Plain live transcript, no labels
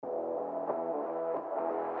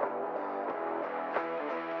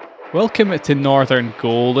Welcome to Northern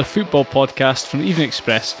Goal, the football podcast from the Evening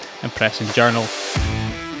Express and Press and Journal.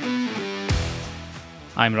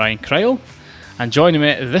 I'm Ryan Cryle, and joining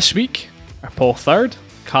me this week are Paul Third,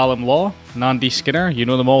 Callum Law, and Andy Skinner. You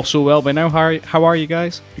know them all so well by now. How are you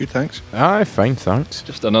guys? Good, thanks. Aye, fine, thanks.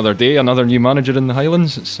 Just another day, another new manager in the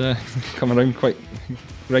Highlands. It's coming around quite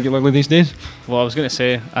regularly these days. Well, I was going to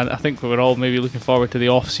say, I think we were all maybe looking forward to the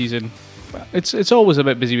off-season. It's always a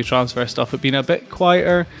bit busy with transfer stuff. It's been a bit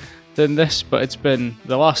quieter than this, but it's been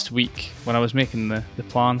the last week when I was making the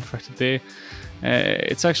plan for today.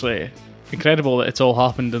 It's actually incredible that it's all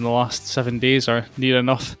happened in the last 7 days or near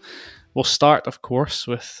enough. We'll start, of course,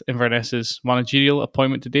 with Inverness's managerial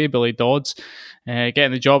appointment today, Billy Dodds,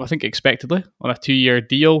 getting the job, I think, expectedly on a 2-year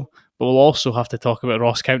deal. But we'll also have to talk about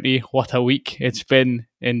Ross County. What a week it's been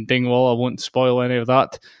in Dingwall. I won't spoil any of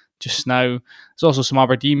that just now. There's also some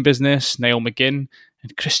Aberdeen business, Niall McGinn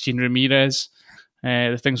and Christian Ramirez.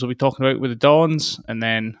 The things we'll be talking about with the Dons, and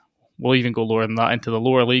then we'll even go lower than that into the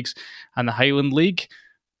lower leagues and the Highland League.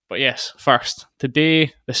 But yes, first,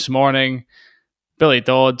 this morning, Billy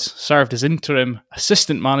Dodds served as interim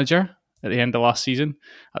assistant manager at the end of last season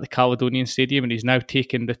at the Caledonian Stadium, and he's now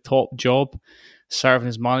taken the top job, serving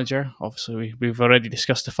as manager. Obviously, we've already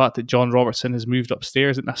discussed the fact that John Robertson has moved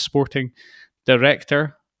upstairs in a sporting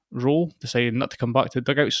director role, decided not to come back to the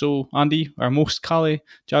dugout. So, Andy, are most Caley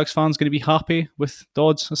Jags fans going to be happy with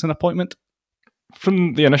Dodds as an appointment?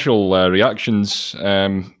 From the initial reactions,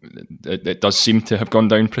 it does seem to have gone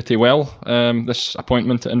down pretty well, this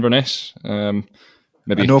appointment at Inverness. Maybe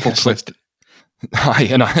a novel twist.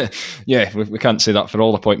 Yeah, we can't say that for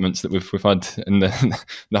all appointments that we've had in the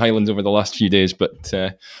Highlands over the last few days, but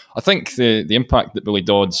I think the impact that Billy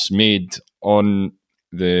Dodds made on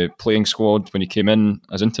the playing squad when he came in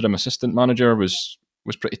as interim assistant manager was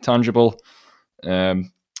pretty tangible.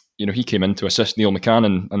 He came in to assist Neil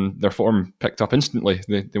McCann, and their form picked up instantly.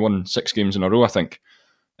 They won 6 games in a row, I think.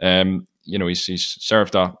 He's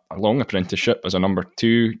served a long apprenticeship as a number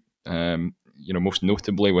 2, most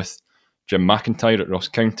notably with Jim McIntyre at Ross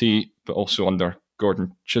County, but also under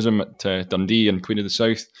Gordon Chisholm at Dundee and Queen of the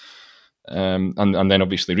South. And then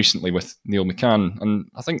obviously recently with Neil McCann.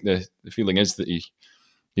 And I think the feeling is that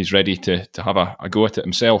he's ready to have a go at it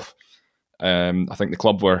himself. I think the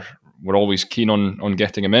club were always keen on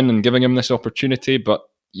getting him in and giving him this opportunity, but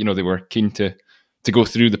they were keen to go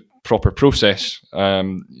through the proper process,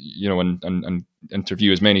 and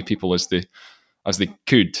interview as many people as they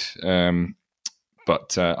could.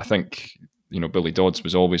 But I think Billy Dodds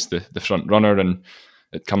was always the front runner, and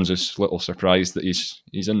it comes as little surprise that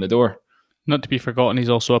he's in the door. Not to be forgotten, he's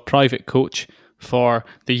also a private coach for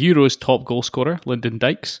the Euros top goal scorer, Lyndon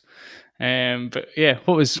Dykes. But yeah,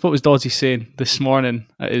 what was Doddsy saying this morning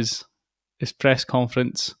at his press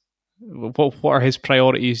conference? What are his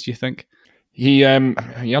priorities, do you think? He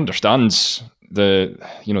understands the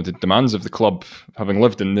demands of the club, having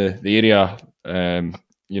lived in the area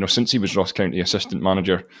since he was Ross County assistant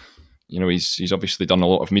manager. He's obviously done a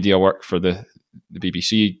lot of media work for the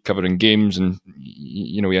BBC covering games, and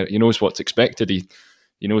he knows what's expected.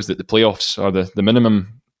 He knows that the playoffs are the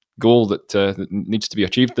minimum goal that needs to be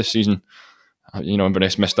achieved this season.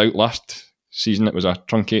 Inverness missed out last season. It was a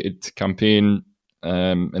truncated campaign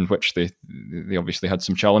in which they obviously had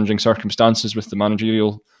some challenging circumstances with the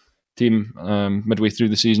managerial team midway through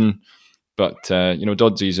the season. But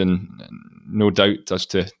Doddsy's in no doubt as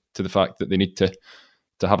to the fact that they need to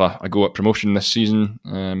have a go at promotion this season.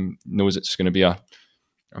 Knows it's going to be a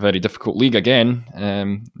very difficult league again.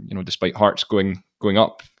 Despite Hearts going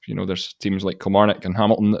up, there's teams like Kilmarnock and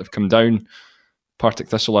Hamilton that have come down. Partick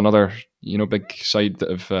Thistle, another big side that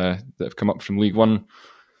have come up from League One.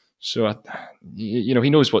 So he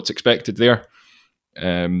knows what's expected there.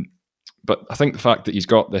 But I think the fact that he's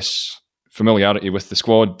got this familiarity with the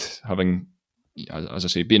squad, having, as I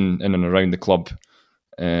say, been in and around the club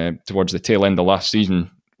towards the tail end of last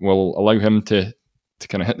season, will allow him to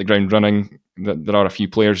kind of hit the ground running. There are a few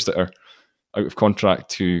players that are out of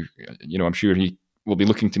contract who, I'm sure he will be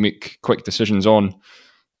looking to make quick decisions on.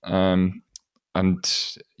 And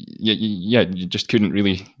you just couldn't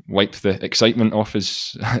really wipe the excitement off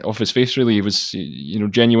his face. Really, he was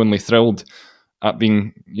genuinely thrilled at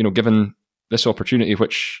being given this opportunity,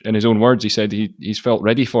 which in his own words he said he's felt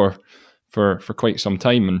ready for quite some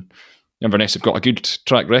time. And Inverness have got a good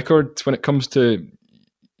track record when it comes to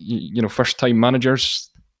first time managers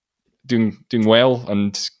doing well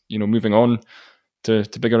and moving on to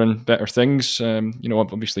bigger and better things.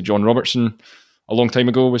 Obviously John Robertson a long time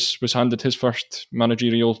ago was handed his first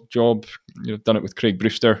managerial job. Done it with Craig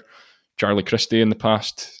Brewster, Charlie Christie in the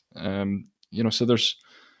past. So there's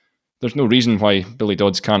there's no reason why Billy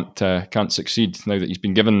Dodds can't succeed now that he's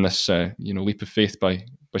been given this leap of faith by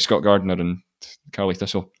Scott Gardner and Carly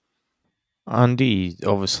Thistle. Andy,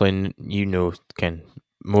 obviously, Ken,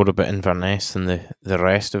 more about Inverness than the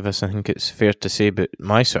rest of us, I think it's fair to say, but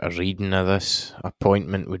my sort of reading of this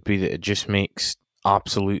appointment would be that it just makes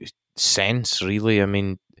absolute sense, really. I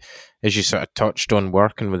mean, as you sort of touched on,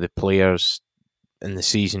 working with the players in the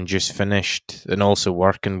season just finished, and also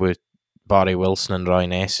working with Barry Wilson and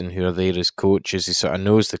Ryan Essen, who are there as coaches, he sort of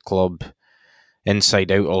knows the club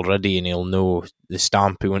inside out already, and he'll know the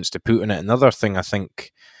stamp he wants to put on it. Another thing I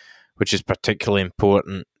think, which is particularly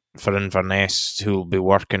important for Inverness, who will be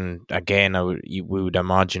working again, we would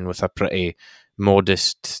imagine, with a pretty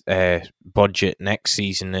modest budget next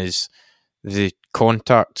season, is the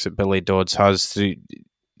contacts that Billy Dodds has through,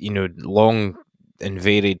 long and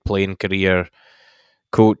varied playing career,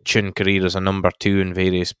 coaching career as a number 2 in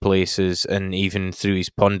various places, and even through his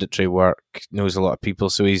punditry work, knows a lot of people.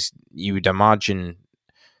 So you would imagine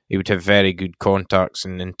he would have very good contacts,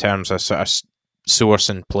 and in terms of sort of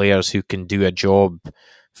sourcing players who can do a job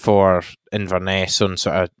for Inverness on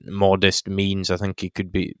sort of modest means, I think he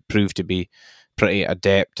could prove to be pretty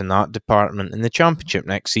adept in that department. And the Championship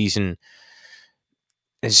next season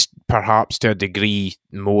is perhaps to a degree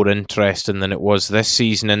more interesting than it was this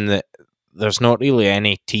season, in that there's not really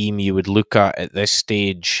any team you would look at this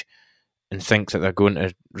stage and think that they're going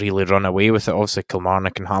to really run away with it. Obviously,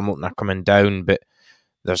 Kilmarnock and Hamilton are coming down, but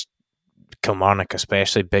there's Kilmarnock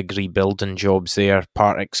especially, big rebuilding jobs there.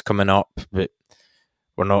 Partick's coming up, but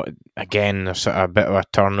we're not, again, there's sort of a bit of a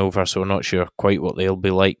turnover, so we're not sure quite what they'll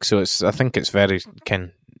be like. So I think it's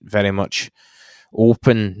very much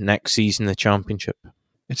open next season, the Championship.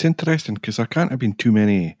 It's interesting because there can't have been too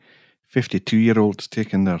many 52-year-olds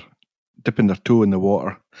dipping their toe in the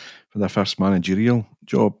water for their first managerial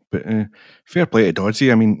job. But fair play to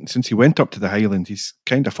Doddsy. I mean, since he went up to the Highlands, he's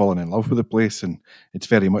kind of fallen in love with the place, and it's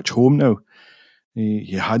very much home now.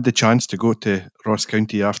 He had the chance to go to Ross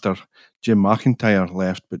County after Jim McIntyre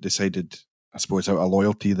left, but decided, I suppose, out of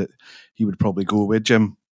loyalty, that he would probably go with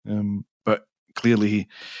Jim. But clearly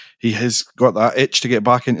he has got that itch to get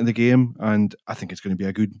back into the game, and I think it's going to be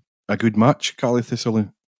a good match, Carly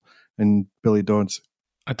Thistle and Billy Dodds.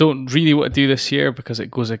 I don't really want to do this here because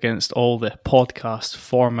it goes against all the podcast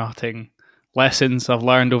formatting lessons I've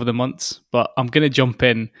learned over the months, but I'm going to jump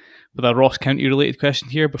in with a Ross County related question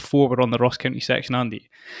here before we're on the Ross County section, Andy.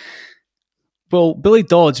 Will Billy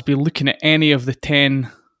Dodds be looking at any of the 10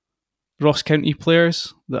 Ross County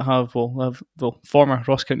players that have former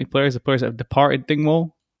Ross County players, the players that have departed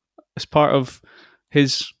Dingwall, as part of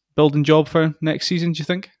his building job for next season, do you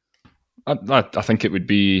think? I think it would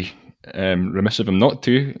be remiss of him not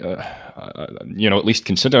to, at least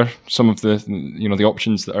consider some of the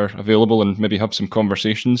options that are available and maybe have some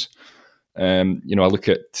conversations. I look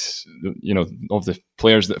at, of the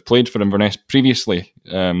players that have played for Inverness previously,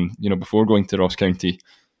 before going to Ross County.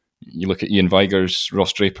 You look at Ian Vigurs,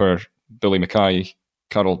 Ross Draper, Billy Mackay,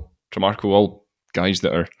 Carol Tremarco, all guys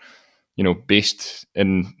that are, based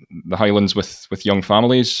in the Highlands with young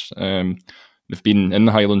families. They've been in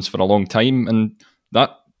the Highlands for a long time, and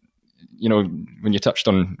that, when you touched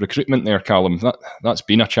on recruitment there, Callum, that's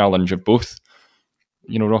been a challenge of both,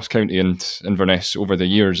 Ross County and Inverness over the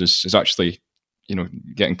years is actually,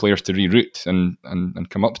 getting players to reroute and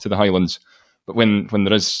come up to the Highlands. But when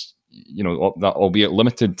there is, that albeit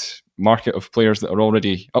limited market of players that are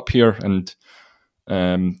already up here and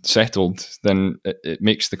settled, then it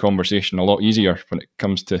makes the conversation a lot easier when it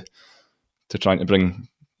comes to trying to bring,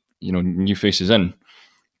 new faces in.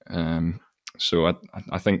 So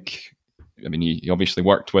I think, he obviously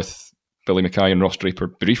worked with Billy Mackay and Ross Draper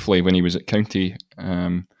briefly when he was at County.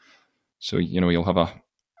 So, he'll have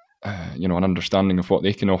an understanding of what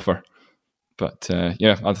they can offer. But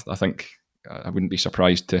I think I wouldn't be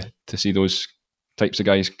surprised to see those types of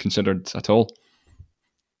guys considered at all.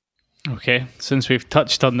 Okay, since we've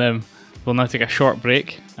touched on them, we'll now take a short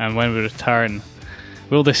break, and when we return,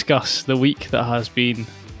 we'll discuss the week that has been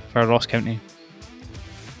for Ross County.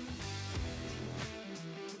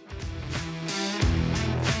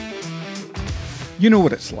 You know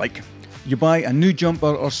what it's like. You buy a new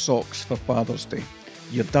jumper or socks for Father's Day.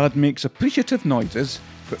 Your dad makes appreciative noises,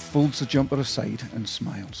 but folds the jumper aside and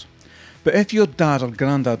smiles. But if your dad or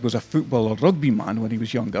granddad was a football or rugby man when he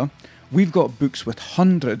was younger, we've got books with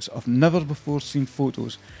hundreds of never-before-seen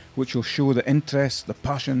photos which will show the interests, the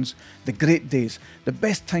passions, the great days, the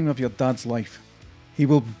best time of your dad's life. He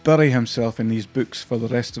will bury himself in these books for the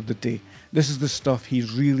rest of the day. This is the stuff he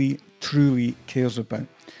really, truly cares about.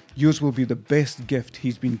 Yours will be the best gift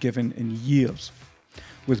he's been given in years.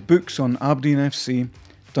 With books on Aberdeen FC,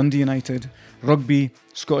 Dundee United, rugby,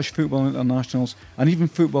 Scottish football internationals, and even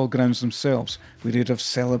football grounds themselves, where he'd have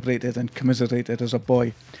celebrated and commiserated as a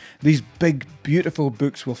boy. These big, beautiful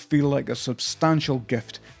books will feel like a substantial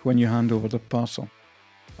gift when you hand over the parcel.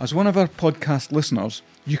 As one of our podcast listeners,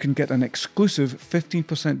 you can get an exclusive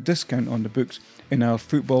 15% discount on the books in our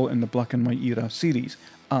Football in the Black and White Era series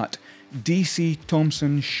at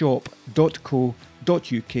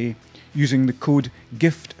dcthomsonshop.co.uk using the code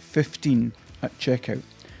GIFT15 at checkout.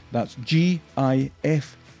 That's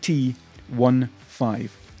GIFT15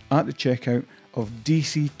 at the checkout of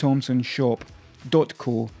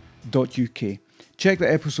dcthomsonshop.co.uk. Check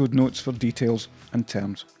the episode notes for details and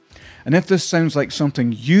terms. And if this sounds like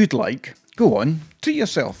something you'd like, go on, treat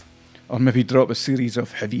yourself, or maybe drop a series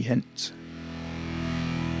of heavy hints.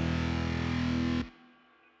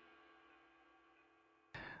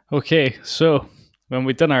 Okay, so when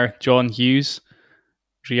we'd done our John Hughes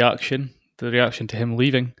reaction, the reaction to him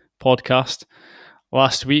leaving podcast,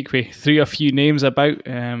 last week we threw a few names about.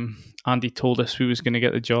 Andy told us who was going to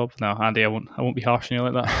get the job. No, Andy, I won't be harsh on you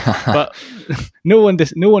like that. But no one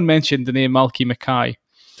mentioned the name Malky Mackay.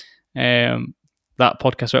 That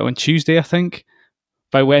podcast went on Tuesday, I think.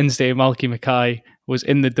 By Wednesday, Malky Mackay was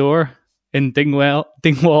in the door in Dingwall.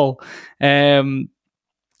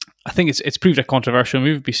 I think it's proved a controversial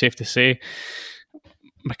move, it'd be safe to say.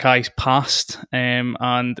 Mackay's past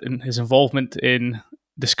and in his involvement in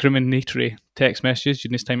discriminatory text messages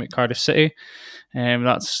during his time at Cardiff City,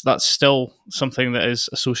 that's still something that is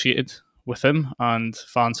associated with him, and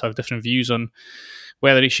fans have different views on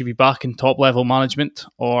whether he should be back in top level management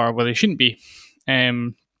or whether he shouldn't be.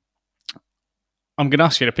 I'm going to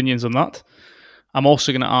ask your opinions on that. I'm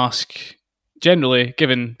also going to ask, generally,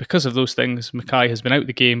 because of those things, Mackay has been out of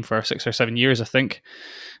the game for 6 or 7 years, I think,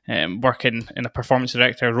 working in a performance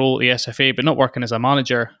director role at the SFA, but not working as a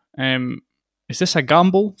manager. Is this a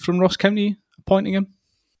gamble from Ross County appointing him?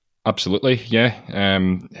 Absolutely, yeah.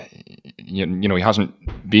 He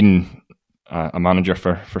hasn't been a manager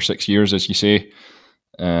for 6 years, as you say.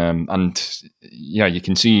 And yeah, you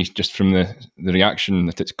can see just from the reaction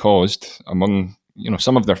that it's caused among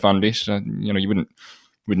some of their fan base. You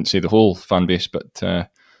wouldn't say the whole fan base, but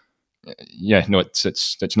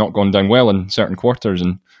it's not gone down well in certain quarters,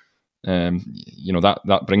 and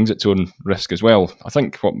that brings its own risk as well. I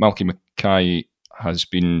think what Malky Mackay has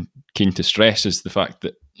been keen to stress is the fact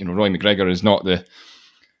that Roy McGregor is not the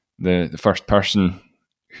first person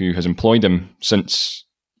who has employed him since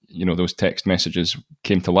those text messages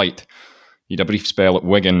came to light. He had a brief spell at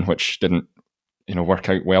Wigan, which didn't work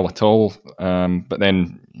out well at all. But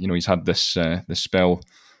then he's had this spell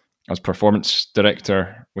as performance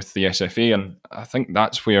director with the SFA, and I think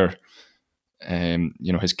that's where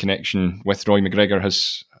his connection with Roy McGregor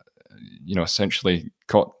has essentially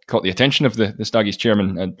caught the attention of the Staggies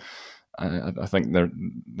chairman, and I think there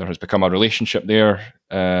has become a relationship there,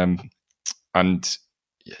 and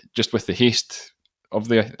just with the haste of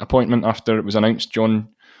the appointment after it was announced John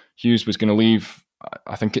Hughes was going to leave,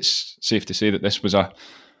 I think it's safe to say that this was an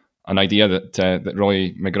idea that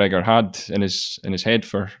Roy McGregor had in his head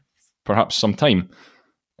for perhaps some time.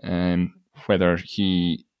 Whether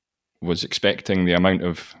he was expecting the amount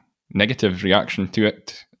of negative reaction to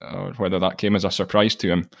it, or whether that came as a surprise to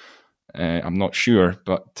him, I'm not sure.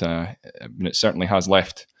 But it certainly has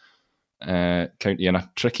left County in a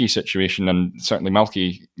tricky situation, and certainly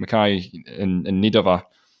Malky Mackay in need of a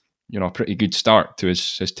pretty good start to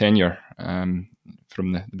his tenure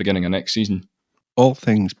from the beginning of next season. All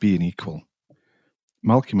things being equal,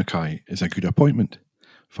 Malky Mackay is a good appointment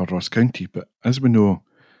for Ross County, but as we know,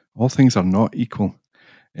 all things are not equal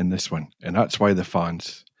in this one, and that's why the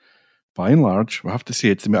fans, by and large, we have to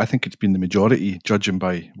say I think it's been the majority, judging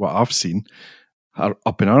by what I've seen, are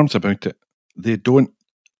up in arms about it. They don't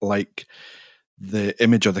like the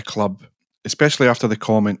image of the club, especially after the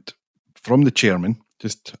comment from the chairman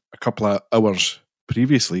just a couple of hours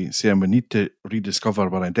previously saying we need to rediscover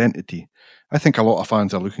our identity. I think a lot of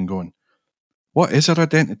fans are looking going, what is our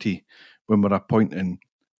identity when we're appointing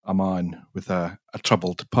a man with a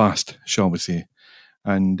troubled past, shall we say?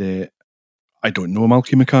 And I don't know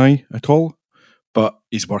Malky Mackay at all, but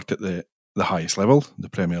he's worked at the highest level, the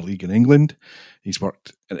Premier League in England. He's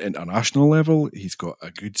worked at international level. He's got a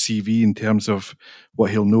good CV in terms of what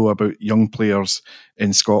he'll know about young players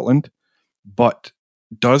in Scotland. But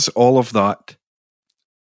does all of that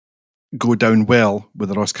go down well with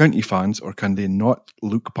the Ross County fans, or can they not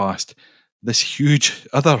look past this huge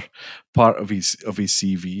other part of his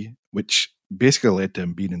CV, which basically led to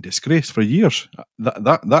him being in disgrace for years?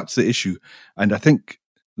 That's the issue. And I think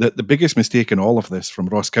that the biggest mistake in all of this, from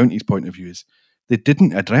Ross County's point of view, is they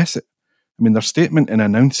didn't address it. I mean, their statement in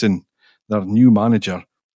announcing their new manager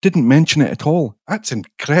didn't mention it at all. That's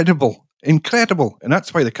incredible. Incredible. And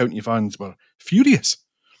that's why the County fans were furious.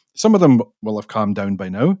 Some of them will have calmed down by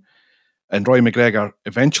now. And Roy McGregor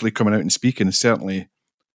eventually coming out and speaking is certainly,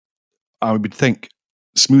 I would think,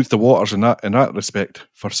 smooth the waters in that respect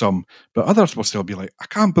for some. But others will still be like, I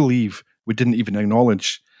can't believe we didn't even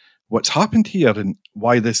acknowledge what's happened here and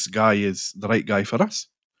why this guy is the right guy for us.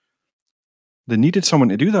 They needed someone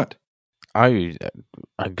to do that. I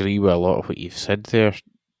agree with a lot of what you've said there,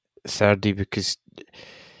 Thirdy, because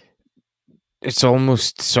it's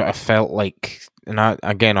almost sort of felt like, and I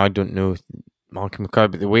don't know Malky Mackay,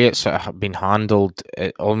 but the way it's sort of been handled,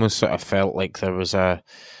 it almost sort of felt like there was a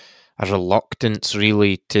reluctance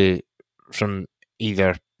really from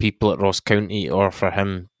either people at Ross County or for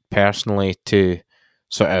him personally to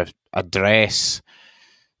sort of address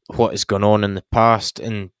what has gone on in the past.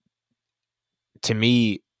 And to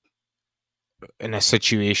me, in a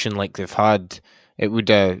situation like they've had, it would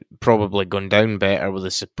have probably gone down better with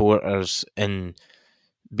the supporters and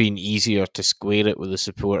been easier to square it with the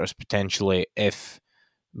supporters potentially if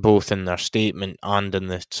both in their statement and in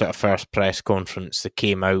the sort of first press conference they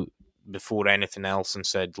came out before anything else and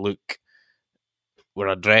said, look, we're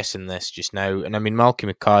addressing this just now. And I mean, Malky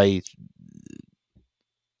Mackay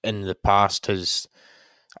in the past has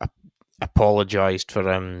apologised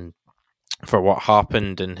for what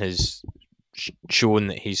happened and has shown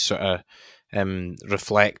that he's sort of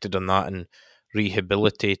reflected on that and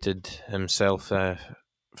rehabilitated himself,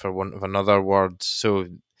 for want of another word. So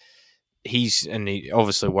he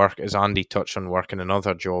obviously as Andy touched on, working in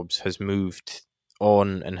other jobs, has moved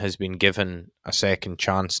on and has been given a second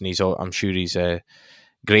chance, and I'm sure he's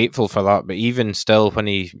grateful for that. But even still, when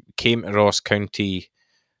he came to Ross County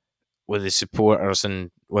with the supporters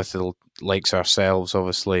and with the likes ourselves,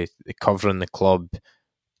 obviously covering the club,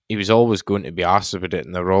 he was always going to be asked about it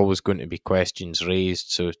and there were always going to be questions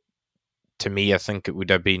raised. So to me, I think it would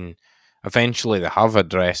have been, eventually they have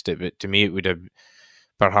addressed it, but to me it would have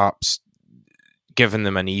perhaps given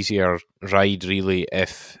them an easier ride really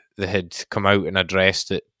if they had come out and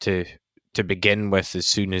addressed it to begin with as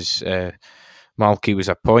soon as Malky was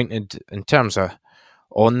appointed. In terms of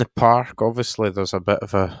on the park, obviously there's a bit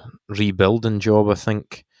of a rebuilding job, I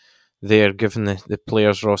think, there, given the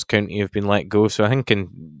players Ross County have been let go. So I think in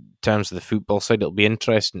terms of the football side, it'll be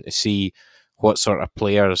interesting to see what sort of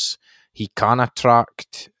players he can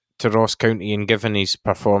attract to Ross County, and given his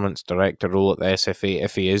performance director role at the SFA,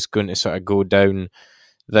 if he is going to sort of go down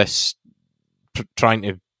this trying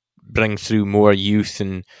to bring through more youth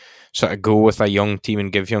and sort of go with a young team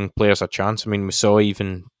and give young players a chance. I mean, we saw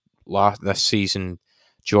even this season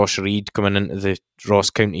Josh Reid coming into the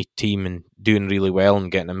Ross County team and doing really well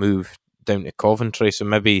and getting a move down to Coventry. So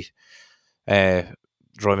maybe Roy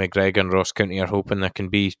McGregor and Ross County are hoping there can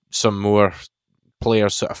be some more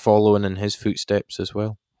players sort of following in his footsteps as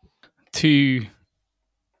well. To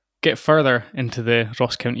get further into the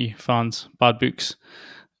Ross County fans' bad books,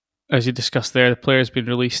 as you discussed there, the players been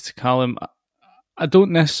released. Callum, I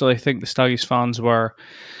don't necessarily think the Staggies fans were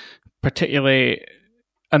particularly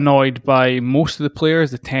annoyed by most of the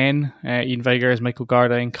players, the 10, Ian Vigurs, Michael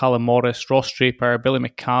Gardine, Callum Morris, Ross Draper, Billy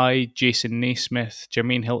Mackay, Jason Naismith,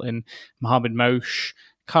 Jermaine Hilton, Mohamed Maush,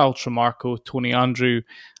 Kyle Tremarco, Tony Andrew.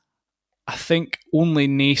 I think only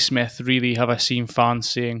Naismith really have I seen fans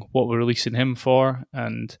saying what we're releasing him for,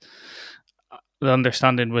 and the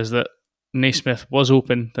understanding was that Naismith was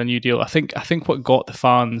open to a new deal. I think what got the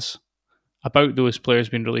fans about those players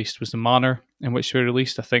being released was the manner in which they were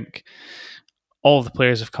released. I think all of the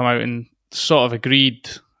players have come out and sort of agreed,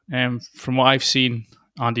 from what I've seen.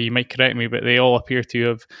 Andy, you might correct me, but they all appear to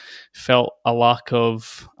have felt a lack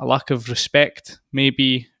of respect,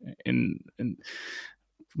 maybe in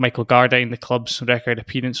Michael Gardine, the club's record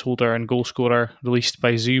appearance holder and goal scorer, released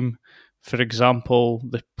by Zoom. For example,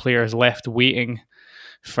 the players left waiting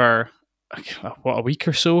for a week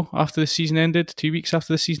or so after the season ended, 2 weeks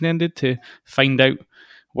after the season ended, to find out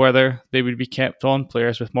whether they would be kept on.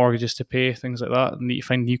 Players with mortgages to pay, things like that, and need to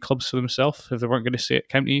find new clubs for themselves if they weren't going to stay at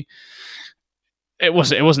County. It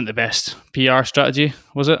wasn't the best PR strategy,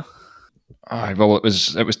 was it? Well, it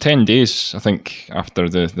was 10 days, I think, after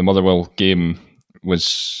the Motherwell game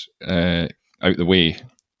was out the way.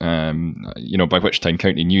 By which time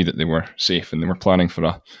County knew that they were safe and they were planning for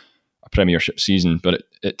a Premiership season. But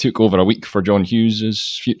it took over a week for John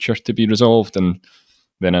Hughes' future to be resolved, and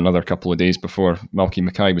then another couple of days before Malky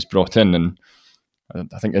Mackay was brought in. And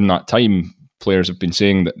I think in that time, players have been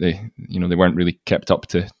saying that they weren't really kept up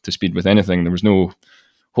to speed with anything. There was no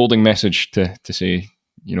holding message to say,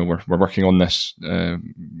 we're working on this.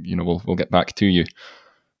 We'll get back to you.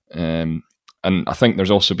 And I think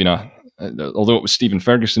there's also been although it was Stephen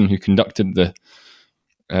Ferguson who conducted the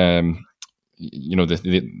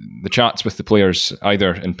chats with the players,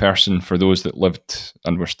 either in person for those that lived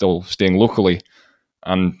and were still staying locally,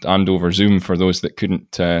 and over Zoom for those that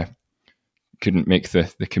couldn't make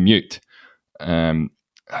the commute.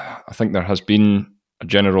 I think there has been a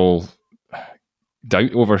general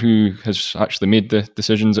doubt over who has actually made the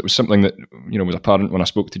decisions. It was something that was apparent when I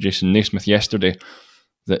spoke to Jason Naismith yesterday,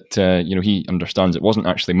 that he understands it wasn't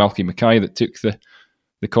actually Malky Mackay that took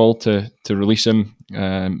the call to release him.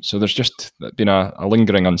 So there's just been a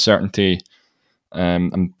lingering uncertainty,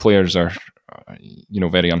 and players are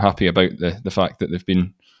very unhappy about the fact that they've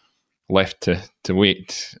been left to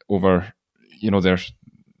wait over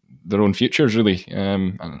their own futures, really,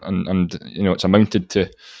 and it's amounted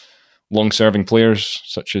to long-serving players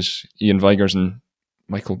such as Ian Vigurs and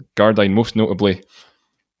Michael Gardyne, most notably,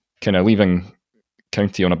 kind of leaving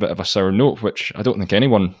County on a bit of a sour note, which I don't think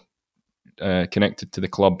anyone connected to the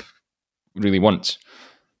club really wants.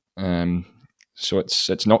 So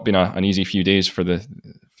it's not been an easy few days for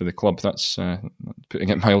the club. That's putting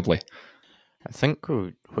it mildly. I think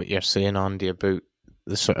what you're saying, Andy, about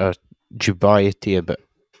the sort of dubiety about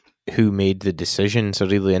who made the decisions, a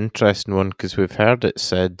really interesting one, because we've heard it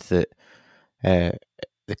said that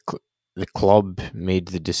the club made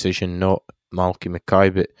the decision, not Malky Mackay,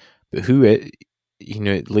 but who it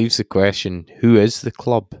leaves the question: who is the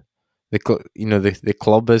club? The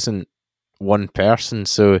club isn't one person,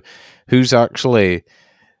 so who's actually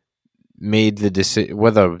made the decision?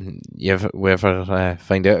 Whether you ever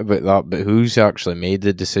find out about that, but who's actually made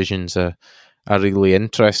the decisions, a really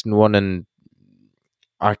interesting one, and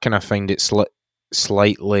I kind of find it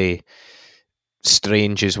slightly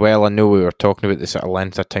strange as well. I know we were talking about the sort of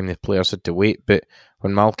length of time the players had to wait, but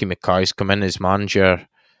when Malky Mackay's come in as manager,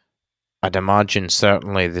 I'd imagine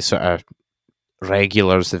certainly the sort of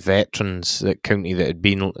regulars, the veterans at County that have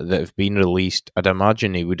been released, I'd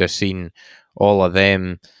imagine he would have seen all of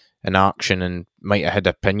them in action and might have had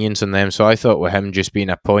opinions on them. So I thought with him just being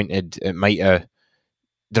appointed, it might have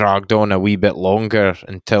dragged on a wee bit longer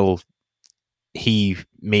until he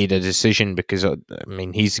made a decision, because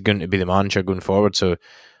he's going to be the manager going forward. So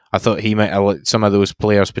I thought he might have, some of those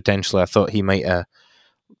players potentially, I thought he might have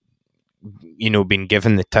been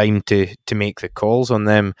given the time to make the calls on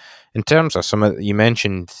them. In terms of some of, you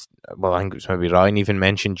mentioned, well, I think it was maybe Ryan even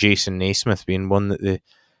mentioned Jason Naismith being one that the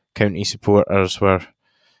County supporters were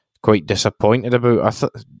quite disappointed about. I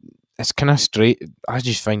thought it's kind of straight. I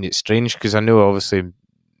just find it strange, because I know obviously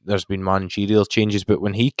there's been managerial changes, but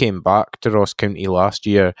when he came back to Ross County last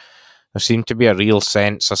year, there seemed to be a real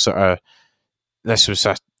sense of sort of, this was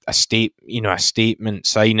a statement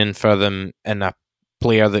signing for them, and a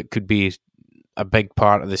player that could be a big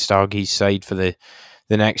part of the Stargaze side for the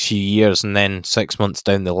next few years, and then 6 months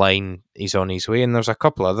down the line he's on his way. And there's a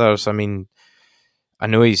couple others. I mean, I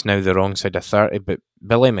know he's now the wrong side of 30, but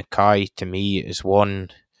Billy Mackay to me is one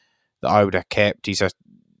that I would have kept. He's a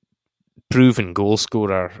proven goal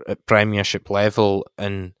scorer at Premiership level,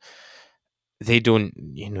 and they don't,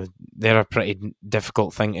 they're a pretty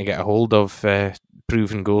difficult thing to get a hold of,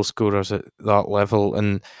 proven goal scorers at that level.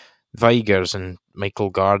 And Vigurs and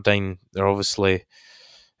Michael Gardyne, they're obviously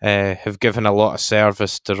have given a lot of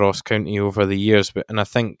service to Ross County over the years, and I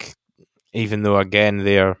think even though again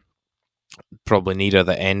they're probably nearer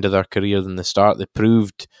the end of their career than the start, they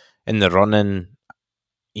proved in the run-in,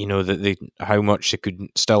 that how much they could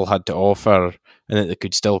still had to offer, and that they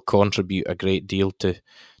could still contribute a great deal to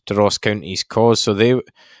Ross County's cause. So they, out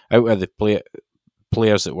of the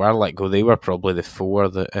players that were let go, they were probably the four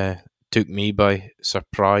that took me by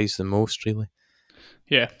surprise the most, really.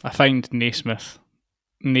 Yeah, I find Naismith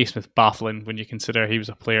baffling when you consider he was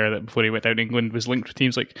a player that before he went down to England was linked with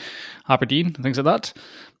teams like Aberdeen and things like that.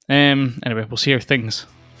 Anyway, we'll see how things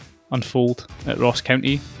unfold at Ross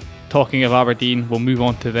County. Talking of Aberdeen, we'll move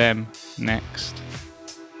on to them next.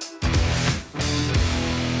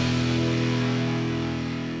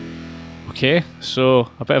 Okay,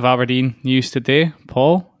 so a bit of Aberdeen news today.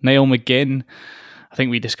 Paul, Niall McGinn, I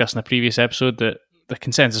think we discussed in a previous episode that the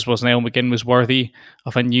consensus was Niall McGinn was worthy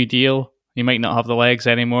of a new deal. He might not have the legs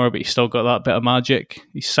anymore, but he's still got that bit of magic.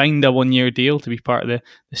 He signed a 1-year deal to be part of the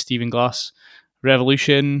Stephen Glass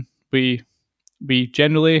revolution. We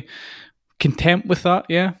generally content with that,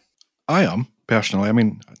 yeah? I am, personally. I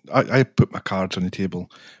mean, I put my cards on the table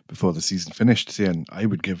before the season finished, saying I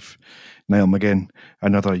would give Niall McGinn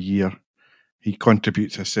another year. He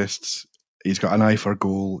contributes assists. He's got an eye for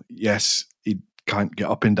goal. Yes, he can't get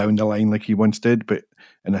up and down the line like he once did, but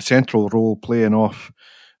in a central role, playing off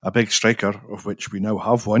a big striker, of which we now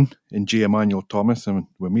have one in J. Emmanuel Thomas, and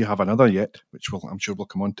we may have another yet, which I'm sure we'll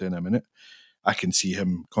come on to in a minute. I can see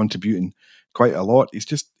him contributing quite a lot. He's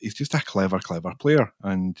just a clever player,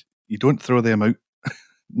 and you don't throw them out.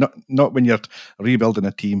 Not when you're rebuilding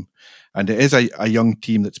a team, and it is a young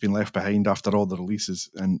team that's been left behind after all the releases,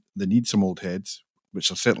 and they need some old heads, which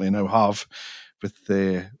they certainly now have. With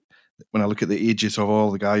when I look at the ages of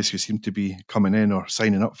all the guys who seem to be coming in or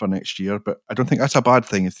signing up for next year, but I don't think that's a bad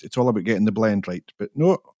thing. It's all about getting the blend right. But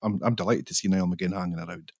no, I'm delighted to see Niall McGinn hanging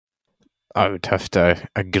around. I would have to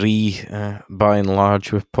agree by and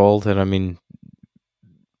large with Paul there. I mean,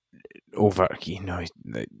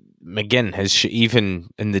 McGinn has, even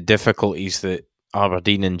in the difficulties that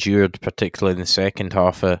Aberdeen endured, particularly in the second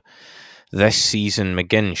half of this season,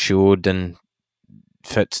 McGinn showed in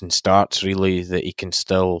fits and starts really that he can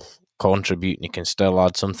still contribute and he can still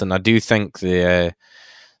add something. I do think the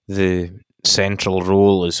central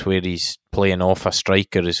role is where he's playing off a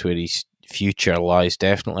striker, is where his future lies,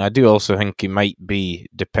 definitely. I do also think he might be,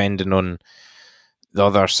 depending on the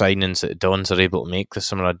other signings that Dons are able to make this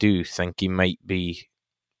summer, I do think he might be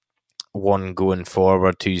one going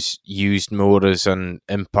forward who's used more as an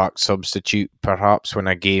impact substitute, perhaps when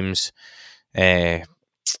a game's I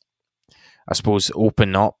suppose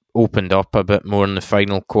opened up a bit more in the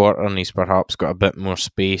final quarter, and he's perhaps got a bit more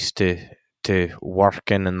space to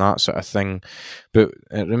work in and that sort of thing. But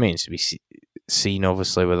it remains to be seen,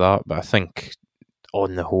 obviously, with that. But I think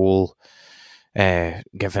on the whole,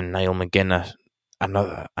 given Niall McGinn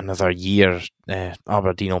another year,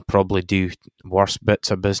 Aberdeen will probably do worse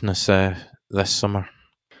bits of business this summer.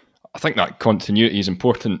 I think that continuity is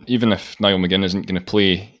important, even if Niall McGinn isn't going to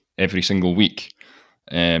play every single week.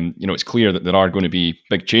 It's clear that there are going to be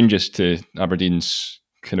big changes to Aberdeen's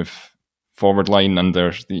kind of forward line and their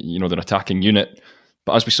attacking unit.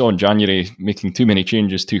 But as we saw in January, making too many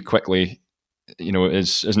changes too quickly,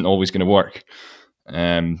 isn't always going to work.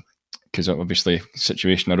 Because obviously the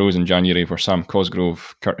situation arose in January where Sam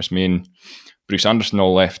Cosgrove, Curtis Main, Bruce Anderson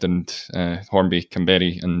all left, and Hornby,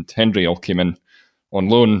 Kamberi and Hendry all came in on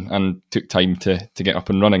loan and took time to get up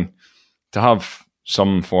and running. To have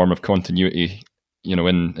some form of continuity,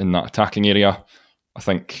 in that attacking area, I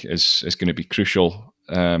think is going to be crucial.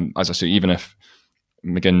 As I say, even if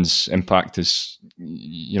McGinn's impact is,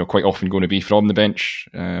 quite often going to be from the bench,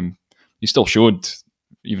 he still showed,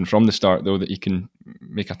 even from the start, though, that he can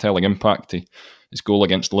make a telling impact. His goal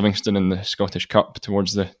against Livingston in the Scottish Cup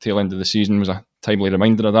towards the tail end of the season was a timely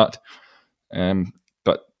reminder of that.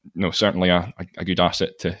 But certainly a good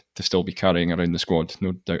asset to still be carrying around the squad,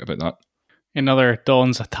 no doubt about that. In other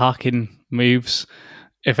Dons attacking moves,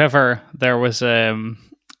 if ever there was a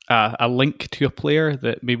link to a player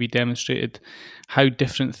that maybe demonstrated how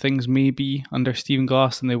different things may be under Stephen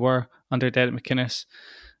Glass than they were under Derek McInnes,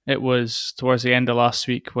 it was towards the end of last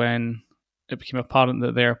week when it became apparent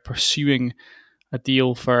that they're pursuing a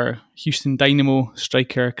deal for Houston Dynamo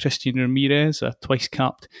striker Christian Ramirez, a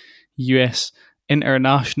twice-capped US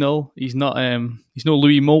international. He's no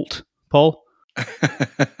Louis Moult, Paul.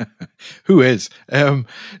 Who is?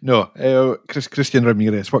 Christian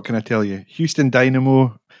Ramirez. What can I tell you? Houston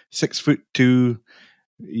Dynamo, 6'2".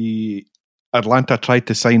 Atlanta tried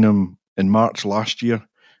to sign him in March last year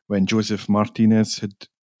when Joseph Martinez had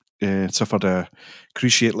suffered a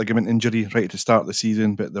cruciate ligament injury right at the start of the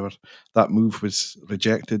season, but that move was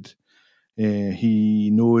rejected. He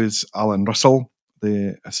knows Alan Russell,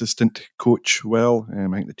 the assistant coach, well. I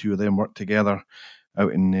think the two of them worked together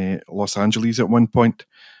out in Los Angeles at one point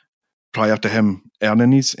prior to him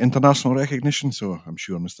earning his international recognition. So I'm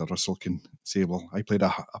sure Mr. Russell can say, well, I played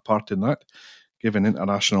a part in that, given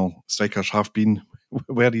international strikers have been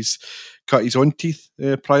where he's cut his own teeth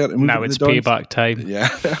prior to moving now to it's the Dons. Payback time. Yeah,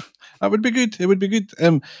 that would be good. It would be good.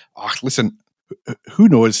 Listen, who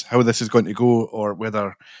knows how this is going to go or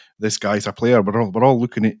whether this guy's a player. We're all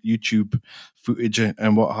looking at YouTube footage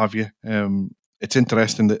and what have you. It's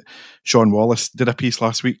interesting that Sean Wallace did a piece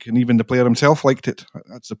last week and even the player himself liked it.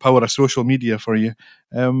 That's the power of social media for you.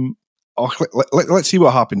 Let's see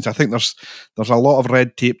what happens. I think there's a lot of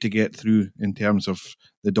red tape to get through in terms of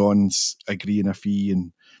the Dons agreeing a fee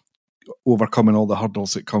and overcoming all the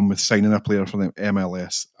hurdles that come with signing a player for the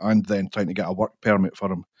MLS and then trying to get a work permit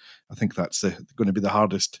for him. I think that's going to be the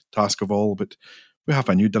hardest task of all. But we have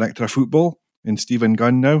a new director of football in Stephen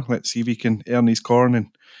Gunn now. Let's see if he can earn his corn and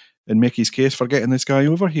make his case for getting this guy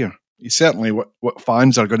over here. He's certainly what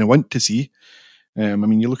fans are going to want to see.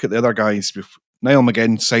 You look at the other guys. Niall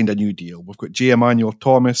McGinn signed a new deal. We've got J. Emmanuel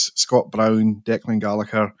Thomas, Scott Brown, Declan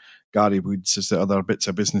Gallagher, Gary Woods as the other bits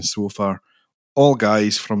of business so far. All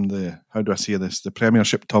guys from the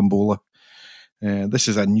Premiership tombola. This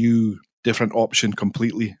is a new, different option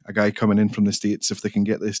completely. A guy coming in from the States, if they can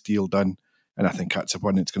get this deal done. And I think that's the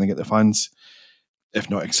one that's going to get the fans, if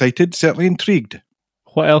not excited, certainly intrigued.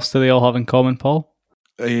 What else do they all have in common, Paul?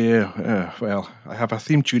 Well, I have a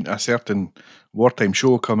theme tune to a certain wartime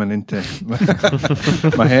show coming into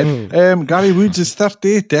my head. Gary Woods is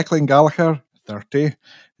 30, Declan Gallagher, 30,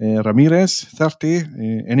 Ramirez,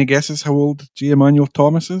 30. Any guesses how old J. Emmanuel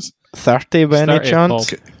Thomas is? 30 by any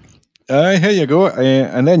chance? Here you go.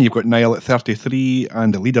 And then you've got Niall at 33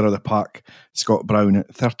 and the leader of the pack, Scott Brown,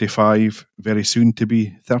 at 35, very soon to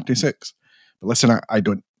be 36. But listen, I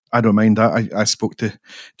don't mind that. I spoke to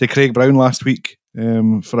Craig Brown last week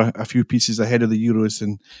for a few pieces ahead of the Euros,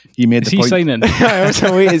 and he made the point. Is he signing? I was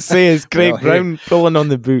waiting to say, is Craig Brown pulling on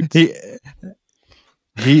the boots?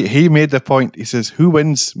 He made the point. He says, who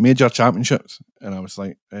wins major championships? And I was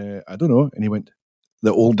like, I don't know. And he went,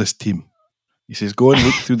 the oldest team. He says, go and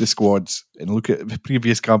look through the squads and look at the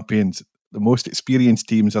previous campaigns. The most experienced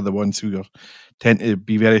teams are the ones who tend to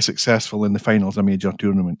be very successful in the finals of major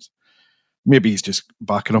tournaments. Maybe he's just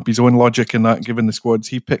backing up his own logic in that, given the squads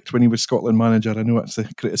he picked when he was Scotland manager. I know that's the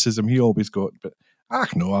criticism he always got, but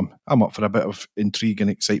no, I'm up for a bit of intrigue and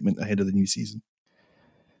excitement ahead of the new season.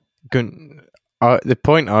 The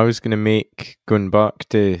point I was going to make, going back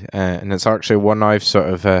to, and it's actually one I've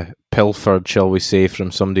sort of pilfered, shall we say,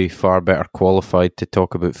 from somebody far better qualified to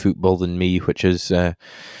talk about football than me, which is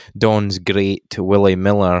Don's great Willie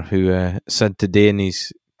Miller, who said today in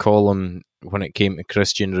his column when it came to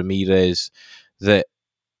Christian Ramirez that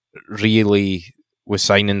really with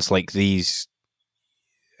signings like these,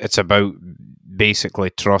 it's about basically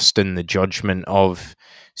trusting the judgment of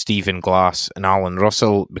Stephen Glass and Alan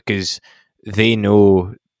Russell, because they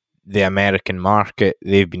know the American market.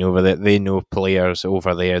 They've been over there. They know players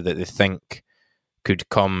over there that they think could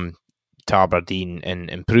come to Aberdeen and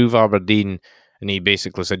improve Aberdeen. And he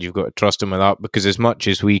basically said you've got to trust them with that, because as much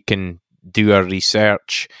as we can do our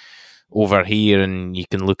research over here and you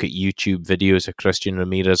can look at YouTube videos of Christian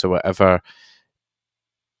Ramirez or whatever,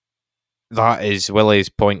 that is, Willie's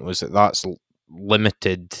point was that that's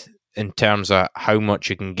limited in terms of how much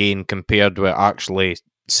you can gain compared with actually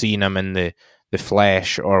seeing him in the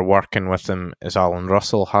flesh or working with him as Alan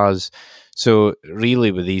Russell has. So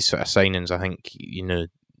really with these sort of signings, I think, you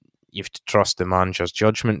have to trust the manager's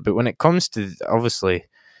judgment. But when it comes to obviously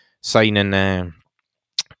signing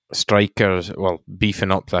strikers, well,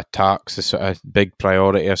 beefing up the attacks is sort of big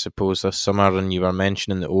priority, I suppose, this summer, and you were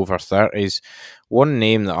mentioning the over 30s. One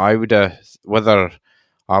name that I would have, whether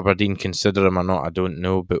Aberdeen consider him or not, I don't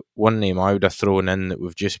know, but one name I would have thrown in that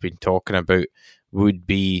we've just been talking about would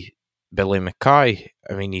be Billy Mackay.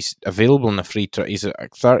 I mean, he's available in a free he's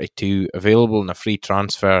at 32, available in a free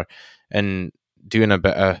transfer, and doing a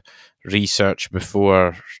bit of research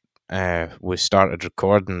before we started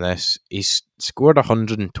recording this, he's scored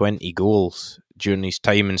 120 goals during his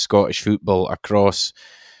time in Scottish football across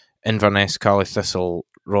Inverness, Caley Thistle,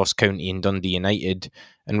 Ross County and Dundee United.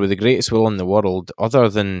 And with the greatest will in the world, other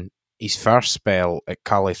than his first spell at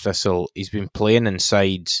Caley Thistle, he's been playing in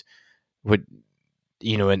sides with,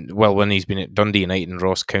 when he's been at Dundee United and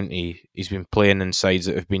Ross County, he's been playing in sides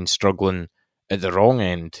that have been struggling at the wrong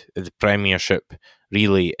end of the Premiership,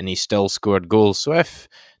 really, and he's still scored goals. So if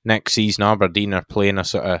next season Aberdeen are playing a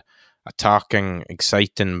sort of attacking,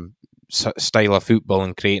 exciting style of football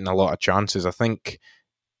and creating a lot of chances, I think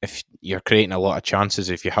if you're creating a lot of chances,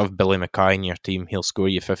 if you have Billy Mackay in your team, he'll score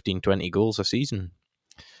you 15-20 goals a season.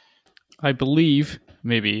 I believe,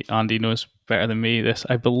 maybe Andy knows better than me this,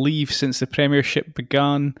 I believe since the Premiership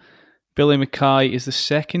began, Billy Mackay is the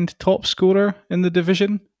second top scorer in the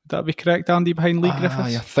division. Would that be correct, Andy, behind Lee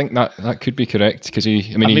Griffiths? I think that could be correct, because I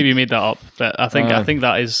maybe made that up, but I think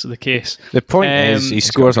that is the case. The point is he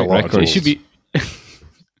scores a lot of goals.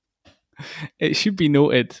 It should be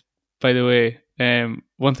noted, by the way,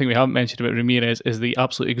 one thing we haven't mentioned about Ramirez is the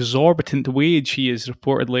absolute exorbitant wage he is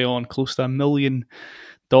reportedly on, close to $1 million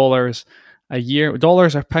a year.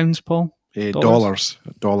 Dollars or pounds, Paul? Dollars.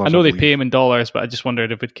 I know they pay him in dollars, but I just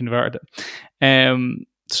wondered if we'd converted it.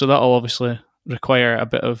 So that'll obviously require a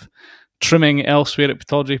bit of trimming elsewhere at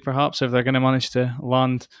Pittodrie, perhaps, if they're going to manage to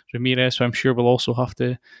land Ramirez. So I'm sure we'll also have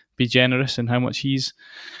to be generous in how much he's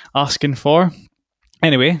asking for.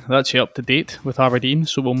 Anyway, that's you up to date with Aberdeen,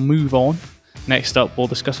 so we'll move on. Next up, we'll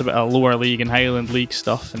discuss a bit of lower league and Highland League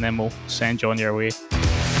stuff, and then we'll send you on your way.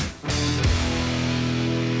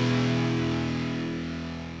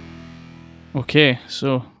 Okay,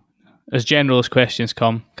 so as general as questions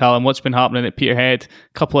come, Callum, what's been happening at Peterhead?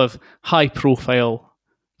 A couple of high-profile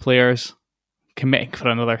players committing for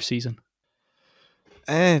another season.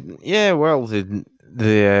 The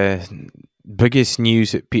biggest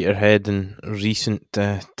news at Peterhead in recent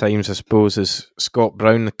times, I suppose, is Scott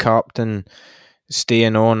Brown, the captain,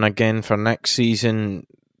 staying on again for next season.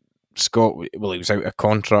 Scott, well, he was out of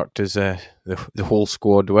contract as the whole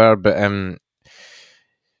squad were, but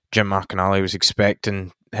Jim McInally was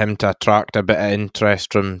expecting him to attract a bit of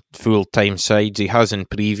interest from full-time sides. He has in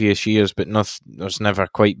previous years, but there's never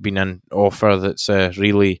quite been an offer that's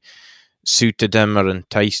really suited him or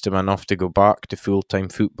enticed him enough to go back to full-time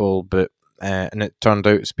football. But and it turned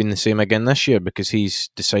out it's been the same again this year, because he's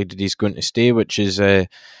decided he's going to stay, which is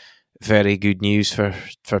very good news for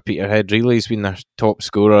Peterhead. Really, he's been their top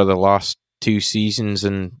scorer the last 2 seasons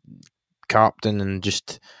and captain, and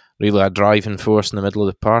just really a driving force in the middle of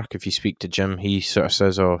the park. If you speak to Jim, he sort of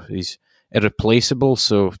says, he's irreplaceable,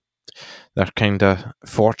 so they're kind of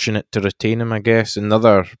fortunate to retain him, I guess.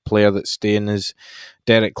 Another player that's staying is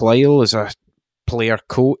Derek Lyle as a player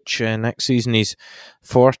coach. Next season he's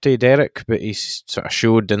 40, Derek, but he's sort of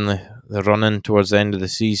showed in the run-in towards the end of the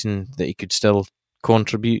season that he could still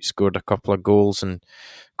contribute, scored a couple of goals and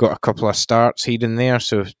got a couple of starts here and there.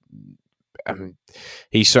 So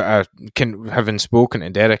he sort of, having spoken to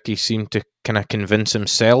Derek, he seemed to kind of convince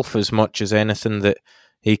himself as much as anything that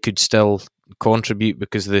he could still contribute,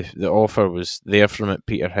 because the offer was there from at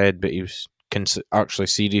Peterhead, but he was actually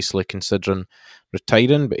seriously considering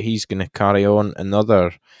retiring. But he's going to carry on.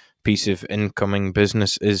 Another piece of incoming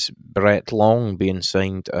business is Brett Long being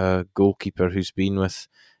signed, a goalkeeper who's been with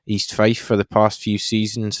East Fife for the past few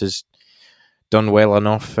seasons, has done well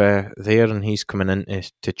enough there, and he's coming in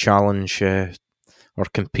to challenge or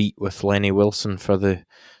compete with Lenny Wilson for the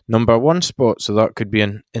number 1 spot. So that could be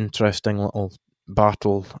an interesting little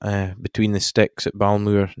battle between the sticks at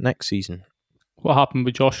Balmoor next season. What happened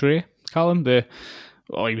with Josh Ray, Callum?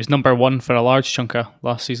 He was number 1 for a large chunk of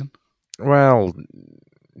last season. Well,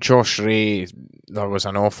 Josh Ray, there was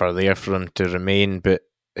an offer there for him to remain, but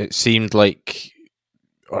it seemed like,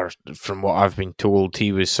 or from what I've been told,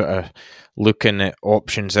 he was sort of looking at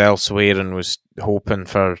options elsewhere and was hoping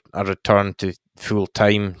for a return to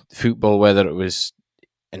full-time football, whether it was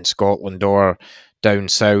in Scotland or down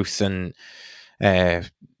south. And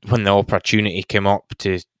when the opportunity came up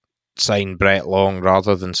to sign Brett Long,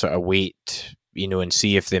 rather than sort of wait, and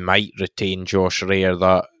see if they might retain Josh Ray, or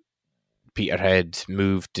that, Peterhead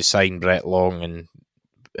moved to sign Brett Long and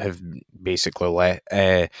have basically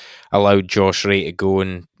allowed Josh Ray to go,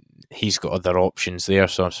 and he's got other options there,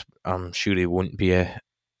 so I'm sure he won't be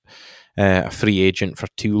a free agent for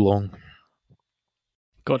too long.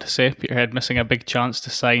 Got to say, Peterhead missing a big chance to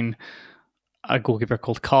sign a goalkeeper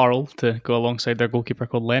called Carl to go alongside their goalkeeper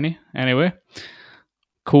called Lenny. Anyway,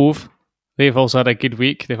 Cove, they've also had a good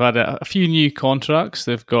week. They've had a few new contracts.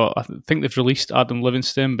 I think they've released Adam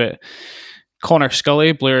Livingston, but Connor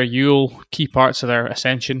Scully, Blair Ewell, key parts of their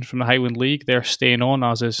ascension from the Highland League, they're staying on,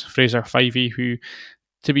 as is Fraser Fivey, who,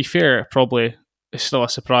 to be fair, probably is still a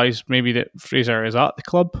surprise maybe that Fraser is at the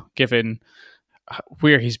club, given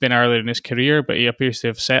where he's been earlier in his career, but he appears to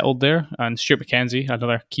have settled there. And Stuart McKenzie,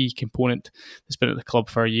 another key component that's been at the club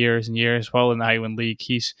for years and years, while in the Highland League,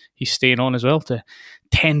 he's staying on as well to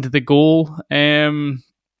tend the goal.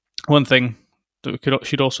 One thing that we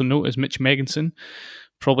should also note is Mitch Megginson,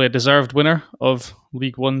 probably a deserved winner of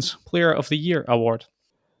League One's Player of the Year award.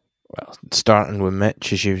 Well, starting with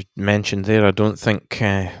Mitch, as you mentioned there, I don't think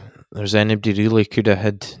there's anybody really could have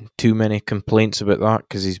had too many complaints about that,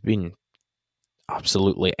 because he's been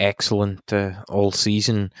absolutely excellent all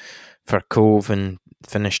season for Cove and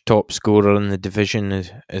finished top scorer in the division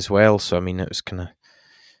as well. So, I mean, it was kind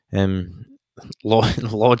of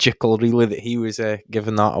logical, really, that he was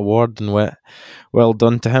given that award, and well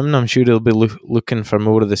done to him. And I'm sure he'll be looking for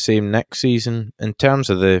more of the same next season. In terms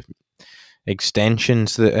of the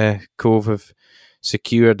extensions that Cove have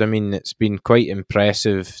secured, I mean, it's been quite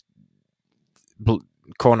impressive.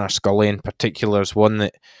 Connor Scully in particular is one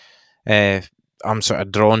that I'm sort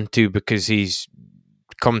of drawn to, because he's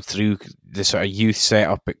come through the sort of youth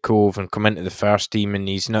setup at Cove and come into the first team, and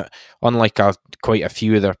he's not, unlike quite a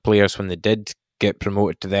few of their players when they did get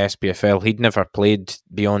promoted to the SPFL, he'd never played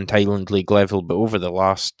beyond Highland League level, but over the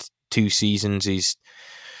last 2 seasons he's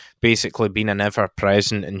basically been an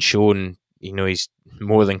ever-present and shown, he's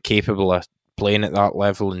more than capable of playing at that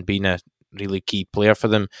level and being a really key player for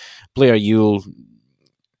them. Blair Ewell,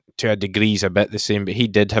 to a degree, is a bit the same, but he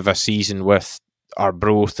did have a season with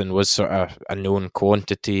Arbroath and was sort of a known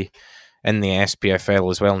quantity in the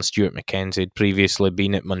SPFL as well. And Stuart McKenzie had previously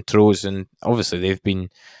been at Montrose, and obviously they've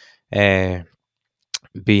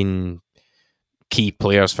been key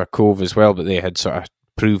players for Cove as well, but they had sort of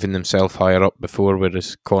proven themselves higher up before,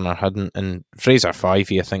 whereas Connor hadn't. And Fraser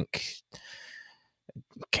Fivey, I think,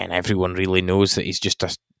 everyone really knows that he's just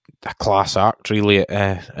a class act really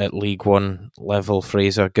at League One level,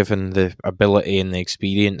 Fraser, given the ability and the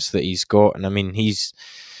experience that he's got. And I mean, he's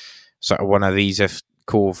sort of one of these, if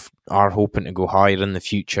Cove are hoping to go higher in the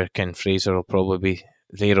future, Ken Fraser will probably be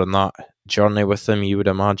there on that journey with them, you would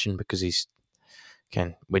imagine, because he's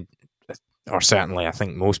or certainly I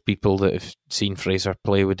think most people that have seen Fraser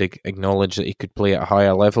play would acknowledge that he could play at a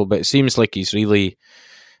higher level. But it seems like he's really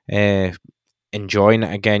enjoying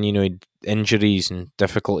it again. You know, injuries and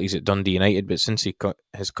difficulties at Dundee United, but since he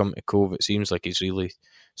has come to Cove, it seems like he's really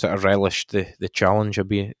sort of relished the challenge of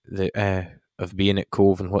being at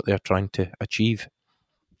Cove and what they're trying to achieve.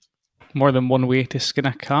 More than one way to skin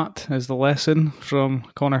a cat is the lesson from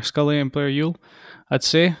Connor Scully and Blair Yule, I'd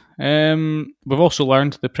say. We've also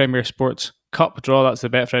learned the Premier Sports Cup draw, that's the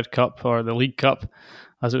Betfred Cup, or the League Cup,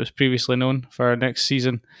 as it was previously known, for our next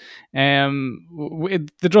season. The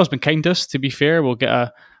draw's been kind to us, to be fair. We'll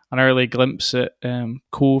get an early glimpse at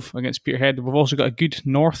Cove against Peterhead. We've also got a good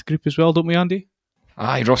North group as well, don't we, Andy?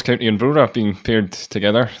 Aye, Ross County and Brora being paired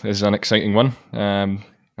together is an exciting one.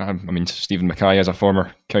 I mean, Stephen Mackay, as a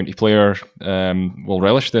former county player, will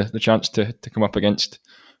relish the chance to come up against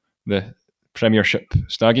the Premiership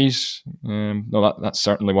Staggies. No, that's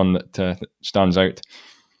certainly one that stands out.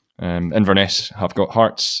 Inverness have got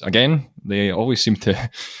Hearts again. They always seem to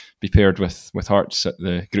be paired with Hearts at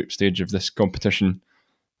the group stage of this competition.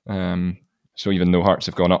 So even though Hearts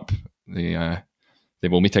have gone up, they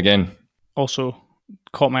will meet again. Also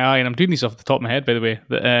caught my eye, and I'm doing these off the top of my head, by the way,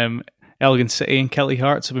 that Elgin City and Kelty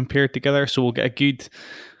Hearts have been paired together, so we'll get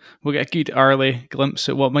a good early glimpse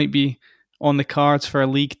at what might be on the cards for a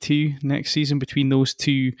League 2 next season between those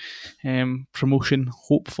two promotion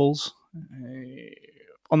hopefuls.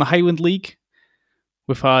 On the Highland League,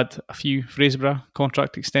 we've had a few Fraserburgh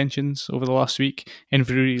contract extensions over the last week.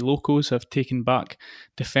 Inverurie Locos have taken back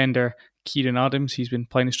defender Kieran Adams. He's been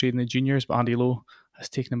playing straight in the juniors, but Andy Lowe has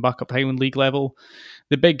taken him back up Highland League level.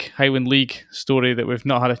 The big Highland League story that we've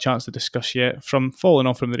not had a chance to discuss yet, from following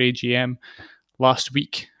on from their AGM last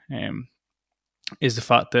week, is the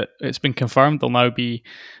fact that it's been confirmed there'll now be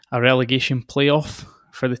a relegation playoff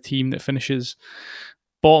for the team that finishes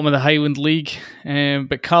bottom of the Highland League.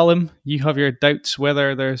 But Callum, you have your doubts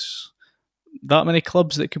whether there's that many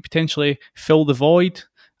clubs that could potentially fill the void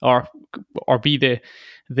or be the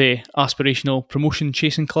aspirational promotion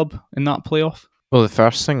chasing club in that playoff. Well, the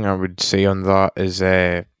first thing I would say on that is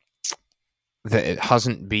that it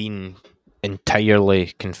hasn't been entirely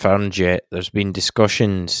confirmed yet. There's been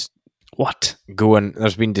discussions going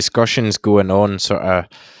on sort of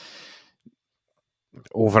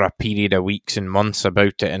over a period of weeks and months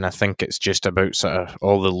about it, and I think it's just about sort of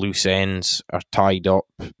all the loose ends are tied up,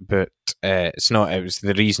 but it's not. It was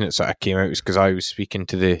the reason it sort of came out was because I was speaking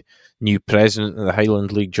to the new president of the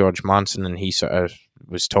Highland League, George Manson, and he sort of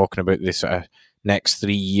was talking about this sort of next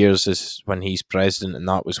 3 years is when he's president, and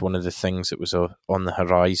that was one of the things that was on the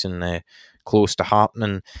horizon, close to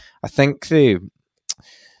happening. I think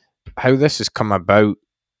how this has come about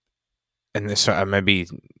and the sort of maybe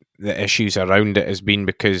the issues around it has been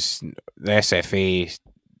because the SFA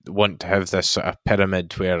want to have this sort of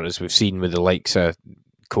pyramid where, as we've seen with the likes of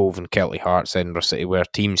Cove and Kelty Hearts, Edinburgh City, where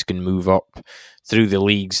teams can move up through the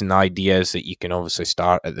leagues, and the idea is that you can obviously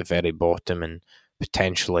start at the very bottom and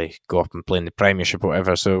potentially go up and play in the Premiership or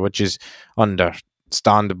whatever, so which is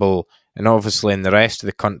understandable. And obviously in the rest of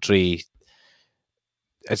the country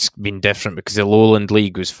it's been different because the Lowland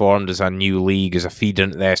League was formed as a new league, as a feeder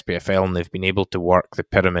into the SPFL, and they've been able to work the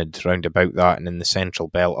pyramid round about that. And in the Central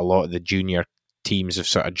Belt, a lot of the junior teams have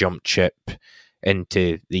sort of jumped ship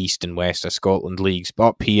into the East and West of Scotland leagues. But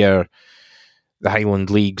up here, the Highland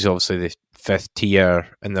League's obviously the fifth tier,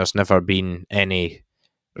 and there's never been any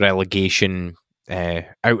relegation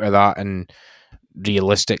out of that. And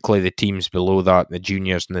realistically, the teams below that, the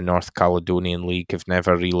juniors in the North Caledonian League, have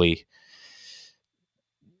never really,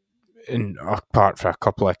 apart for a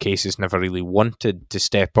couple of cases, never really wanted to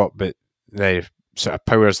step up. But the sort of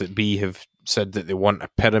powers that be have said that they want a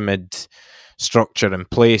pyramid structure in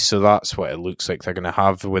place, so that's what it looks like they're going to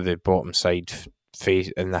have, with the bottom side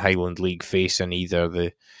face in the Highland League facing either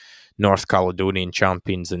the North Caledonian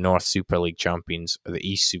champions, the North Super League champions, or the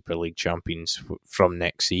East Super League champions from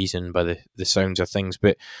next season, by the sounds of things.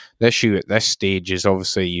 But the issue at this stage is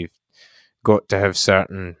obviously you've got to have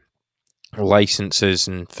certain licenses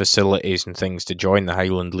and facilities and things to join the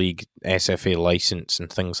Highland League, SFA license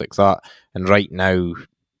and things like that. And right now,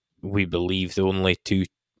 we believe the only two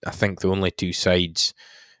sides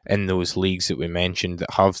in those leagues that we mentioned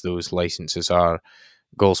that have those licenses are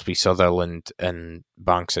Golspie Sutherland and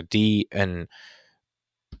Banks of Dee. And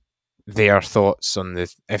their thoughts on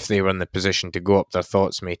if they were in the position to go up, their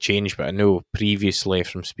thoughts may change. But I know previously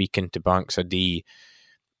from speaking to Banks AD,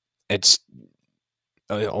 it's,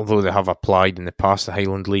 although they have applied in the past the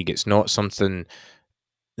Highland League, it's not something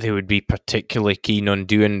they would be particularly keen on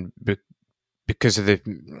doing because of the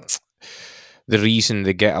reason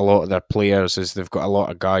they get a lot of their players is they've got a lot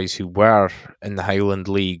of guys who were in the Highland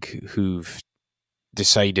League who've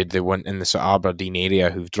decided they want in the sort of Aberdeen area,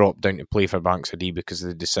 who've dropped down to play for Banks AD because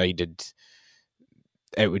they decided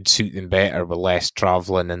it would suit them better with less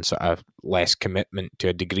travelling and sort of less commitment to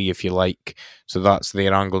a degree, if you like. So that's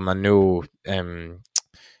their angle. And I know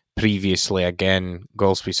previously, again,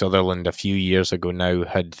 Golspie Sutherland a few years ago now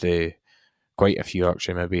had quite a few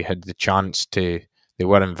actually, maybe had the chance to, they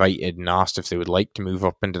were invited and asked if they would like to move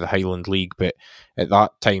up into the Highland League, but at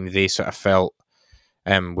that time they sort of felt,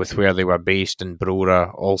 with where they were based in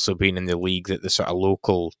Brora, also being in the league, that the sort of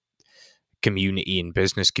local community and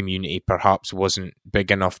business community perhaps wasn't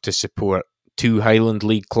big enough to support two Highland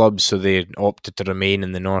League clubs, so they opted to remain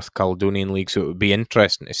in the North Caledonian League. So it would be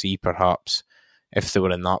interesting to see perhaps if they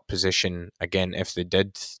were in that position again, if they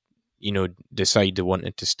did, decide they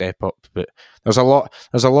wanted to step up. But there's a lot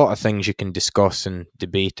of things you can discuss and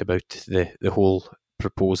debate about the whole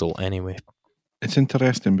proposal anyway. It's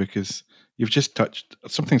interesting because you've just touched,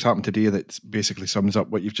 something's happened today that basically sums up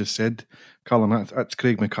what you've just said, Callum. That's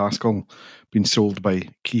Craig McCaskill being sold by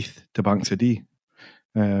Keith to Banks AD.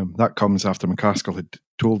 That comes after McCaskill had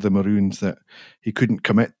told the Maroons that he couldn't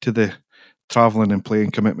commit to the travelling and playing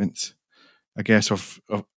commitments, I guess, of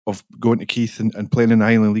going to Keith and playing in the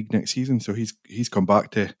Highland League next season. So he's come back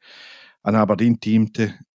to an Aberdeen team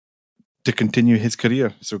to continue his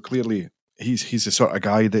career. So clearly he's the sort of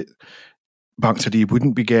guy that Banks AD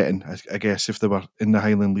wouldn't be getting, I guess, if they were in the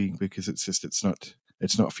Highland League, because it's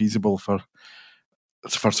not feasible for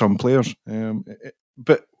some players.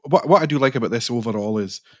 But what I do like about this overall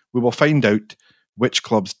is we will find out which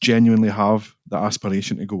clubs genuinely have the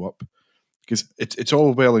aspiration to go up. Because it's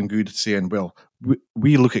all well and good saying, well,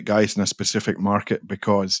 we look at guys in a specific market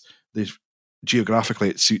because geographically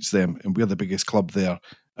it suits them and we're the biggest club there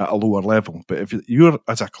at a lower level. But if you're,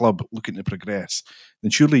 as a club, looking to progress, then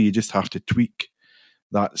surely you just have to tweak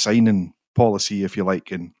that signing policy, if you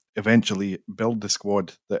like, and eventually build the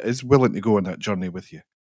squad that is willing to go on that journey with you.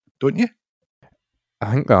 Don't you?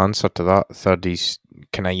 I think the answer to that, third, is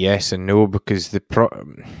kind of yes and no, because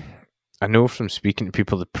I know from speaking to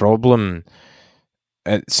people, the problem,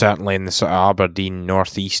 certainly in the sort of Aberdeen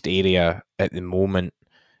northeast area at the moment,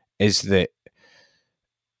 is that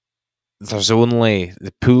there's only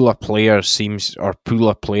the pool of players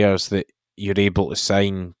that you're able to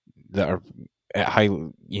sign that are at high,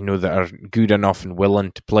 that are good enough and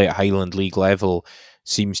willing to play at Highland League level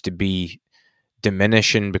seems to be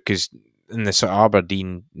diminishing, because in the sort of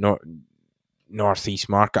Aberdeen northeast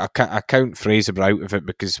market, I count Fraserburgh out of it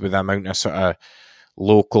because with the amount of sort of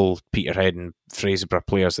local Peterhead and Fraserburgh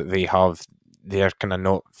players that they have, they're kind of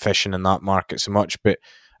not fishing in that market so much. But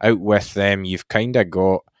out with them, you've kind of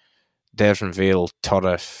got Devonvale,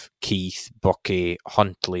 Turriff, Keith, Buckie,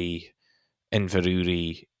 Huntly,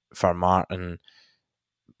 Inverurie, Farmartin,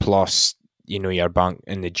 plus your bank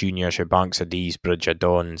in the juniors, your Banks ADs, Bridge of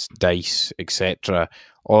Dons, Dice, etc.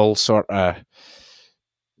 All sort of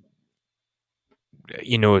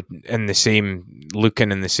in the same,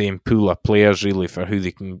 looking in the same pool of players really for who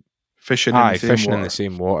they can fishing in the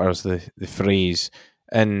same waters, the phrase.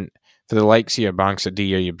 And for the likes of your Banks AD or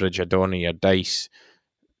your Bridge of Don or your Dice,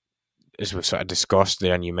 as we've sort of discussed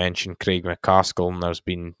there, and you mentioned Craig McCaskill, and there's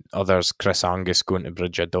been others, Chris Angus going to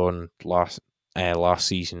Bridge of Don last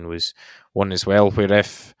season was one as well, where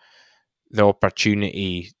if the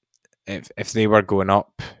opportunity, if they were going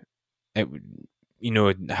up, it would,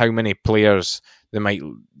 how many players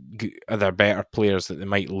are there better players that they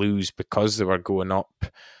might lose because they were going up,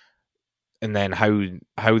 and then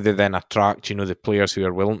how they then attract the players who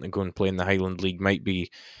are willing to go and play in the Highland League might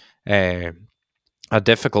be a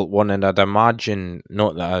difficult one. And I'd imagine,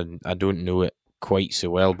 not that I don't know it quite so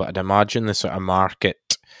well, but I'd imagine the sort of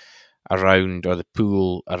market around, or the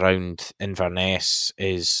pool around Inverness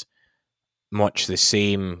is much the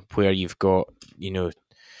same, where you've got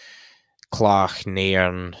Clach,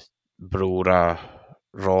 Nairn, Brora,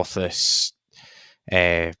 Rothes,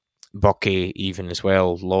 Buckie even as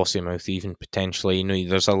well, Lossiemouth even potentially.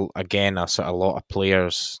 There's a sort of lot of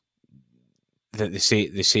players that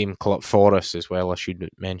the same club, Forest as well, I should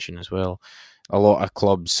mention as well. A lot of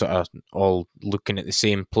clubs sort of all looking at the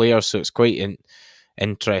same players, so it's quite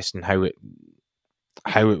interesting how it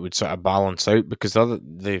would sort of balance out. Because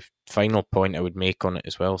the final point I would make on it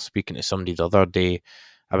as well, speaking to somebody the other day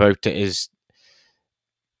about it, is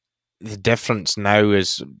the difference now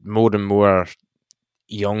is more and more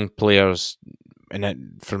young players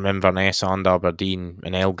from Inverness and Aberdeen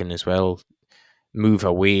and Elgin as well move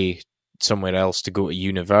away somewhere else to go to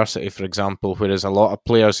university, for example, whereas a lot of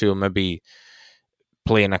players who will maybe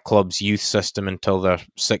play in a club's youth system until they're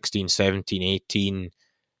 16, 17, 18,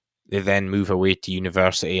 they then move away to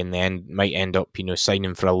university and then might end up,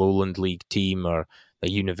 signing for a Lowland League team or a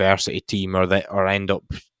university team, or end up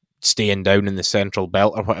staying down in the Central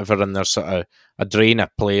Belt or whatever, and there's sort of a drain of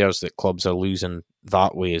players that clubs are losing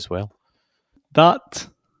that way as well. That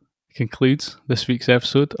concludes this week's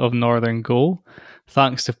episode of Northern Goal.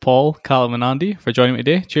 Thanks to Paul, Callum and Andy for joining me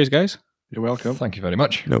today. Cheers, guys. You're welcome. Thank you very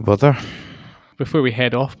much. No bother. Before we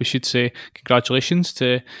head off, we should say congratulations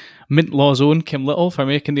to Mintlaw's own Kim Little for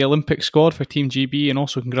making the Olympic squad for Team GB, and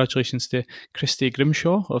also congratulations to Christy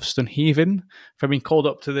Grimshaw of Stonehaven for being called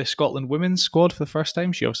up to the Scotland women's squad for the first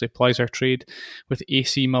time. She obviously plies her trade with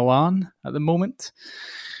AC Milan at the moment.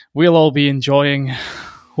 We'll all be enjoying,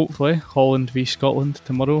 hopefully, Holland v Scotland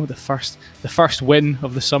tomorrow, the first win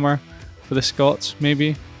of the summer for the Scots,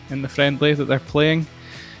 maybe, in the friendly that they're playing.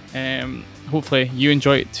 Hopefully you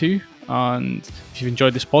enjoy it too, and if you've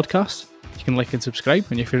enjoyed this podcast, you can like and subscribe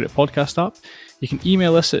on your favourite podcast app. You can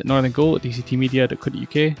email us at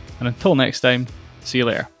northerngoal@dctmedia.co.uk, and until next time, see you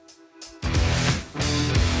later.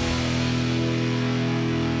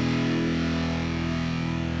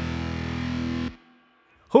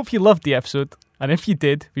 Hope you loved the episode, and if you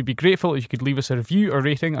did, we'd be grateful if you could leave us a review or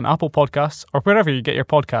rating on Apple Podcasts or wherever you get your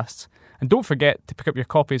podcasts. And don't forget to pick up your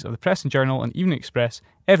copies of the Press and Journal and Evening Express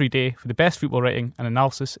every day for the best football writing and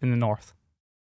analysis in the North.